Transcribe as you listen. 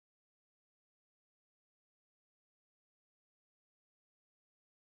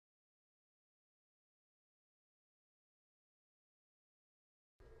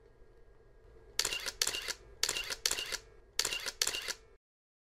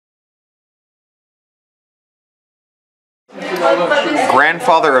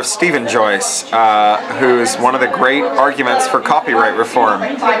grandfather of Stephen Joyce, who's one of the great arguments for copyright reform.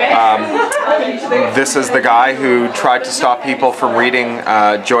 This is the guy who tried to stop people from reading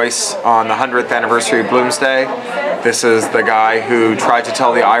Joyce on the 100th anniversary of Bloomsday. This is the guy who tried to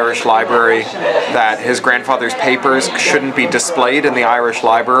tell the Irish Library that his grandfather's papers shouldn't be displayed in the Irish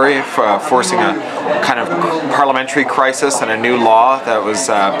Library, forcing a kind of parliamentary crisis and a new law that was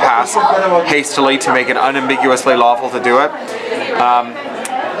passed hastily to make it unambiguously lawful to do it.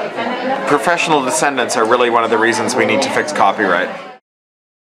 Professional descendants are really one of the reasons we need to fix copyright.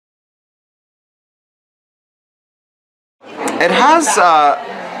 It has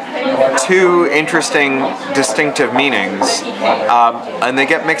two interesting, distinctive meanings, and they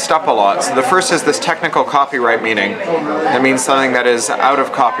get mixed up a lot. So the first is this technical copyright meaning. That means something that is out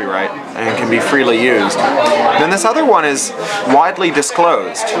of copyright and can be freely used. Then this other one is widely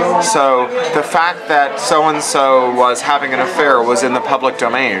disclosed. So the fact that so-and-so was having an affair was in the public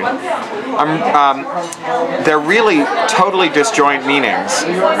domain. They're really totally disjoint meanings,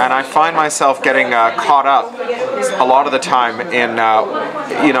 and I find myself getting caught up a lot of the time in,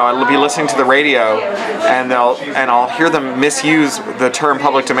 I'll be listening to the radio and I'll hear them misuse the term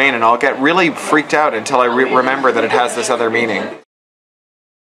public domain, and I'll get really freaked out until I remember that it has this other meaning.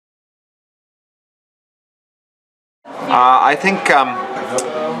 I think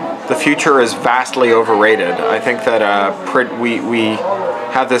the future is vastly overrated. I think that we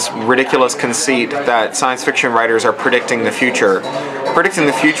have this ridiculous conceit that science fiction writers are predicting the future. Predicting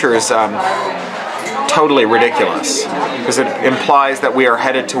the future is totally ridiculous, because it implies that we are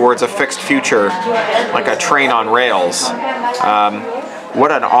headed towards a fixed future, like a train on rails.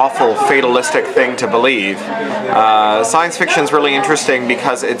 What an awful fatalistic thing to believe. Science fiction is really interesting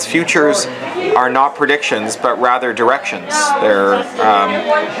because its futures are not predictions, but rather directions. They're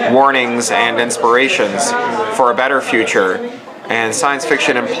warnings and inspirations for a better future. And science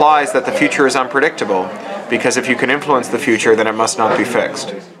fiction implies that the future is unpredictable, because if you can influence the future, then it must not be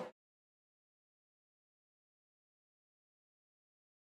fixed.